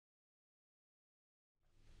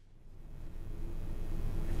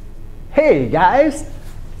Hey guys!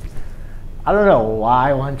 I don't know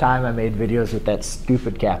why one time I made videos with that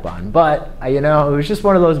stupid cap on, but it was just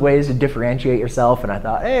one of those ways to differentiate yourself, and I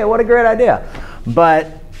thought, hey, what a great idea. But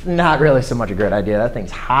not really so much a great idea. That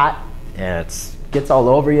thing's hot, and it gets all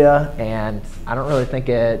over you, and I don't really think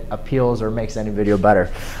it appeals or makes any video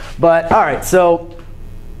better. But all right, so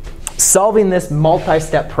solving this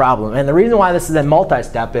multi-step problem, and the reason why this is a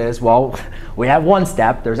multi-step is, well, we have one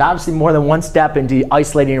step. There's obviously more than one step into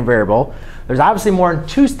isolating a variable. There's obviously more than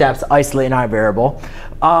two steps to isolating our variable.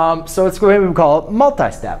 So it's what we call it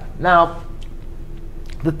multi-step. Now,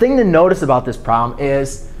 the thing to notice about this problem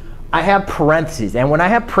is I have parentheses. And when I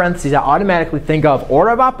have parentheses, I automatically think of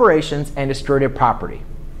order of operations and distributive property.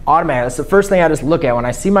 Automatically. That's the first thing I just look at. When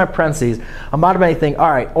I see my parentheses, I'm automatically thinking,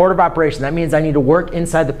 all right, order of operation. That means I need to work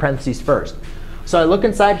inside the parentheses first. So I look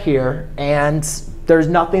inside here, and there's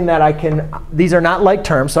nothing that I can, these are not like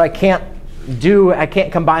terms, so I can't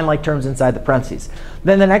combine like terms inside the parentheses.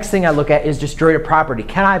 Then the next thing I look at is distributive property.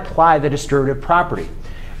 Can I apply the distributive property?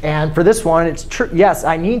 And for this one, it's true. Yes,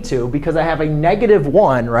 I need to, because I have a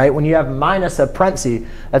 -1, right? When you have minus a parenthesis,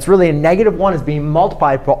 that's really a -1 is being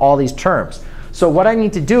multiplied for all these terms. So what I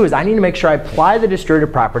need to do is I need to make sure I apply the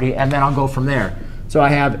distributive property, and then I'll go from there. So I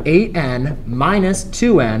have 8n minus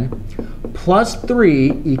 2n plus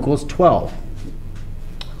 3 equals 12.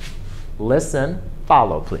 Listen,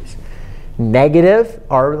 follow, please. Negative,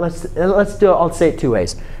 or let's do it, I'll say it two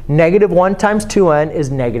ways. -1 times 2n is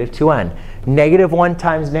 -2n. -1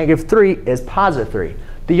 times -3 is +3.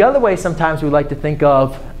 The other way sometimes we like to think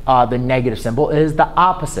of the negative symbol is the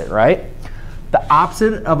opposite, right? The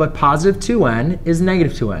opposite of a +2n is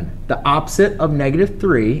 -2n. The opposite of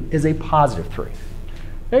 -3 is a +3.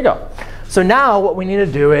 There you go. So now what we need to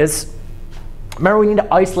do is, remember, we need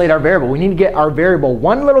to isolate our variable. We need to get our variable,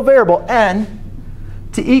 one little variable, n,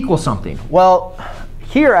 to equal something. Well,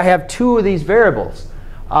 here I have two of these variables.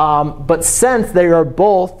 But since they are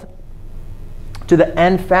both to the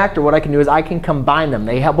n factor, what I can do is I can combine them.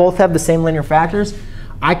 They both have the same linear factors.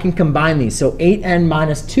 I can combine these. So 8n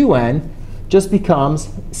minus 2n just becomes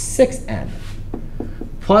 6n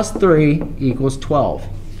plus 3 equals 12.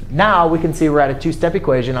 Now we can see we're at a two-step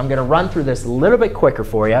equation. I'm going to run through this a little bit quicker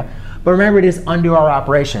for you. But remember, it is undo our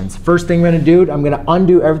operations. First thing we're going to do, I'm going to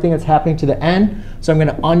undo everything that's happening to the n. So I'm going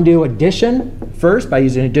to undo addition first by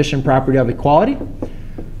using addition property of equality.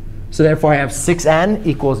 So therefore, I have 6n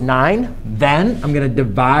equals 9. Then I'm going to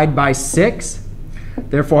divide by 6.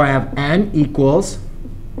 Therefore, I have n equals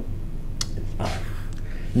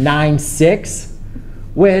 9/6,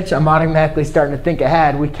 which I'm automatically starting to think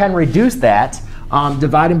ahead. We can reduce that.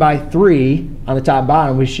 Dividing by 3 on the top and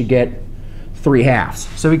bottom, we should get 3/2.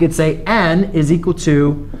 So we could say n is equal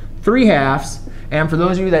to 3/2. And for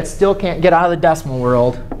those of you that still can't get out of the decimal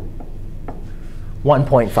world,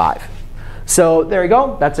 1.5. So there you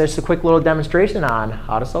go. That's just a quick little demonstration on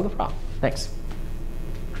how to solve the problem. Thanks.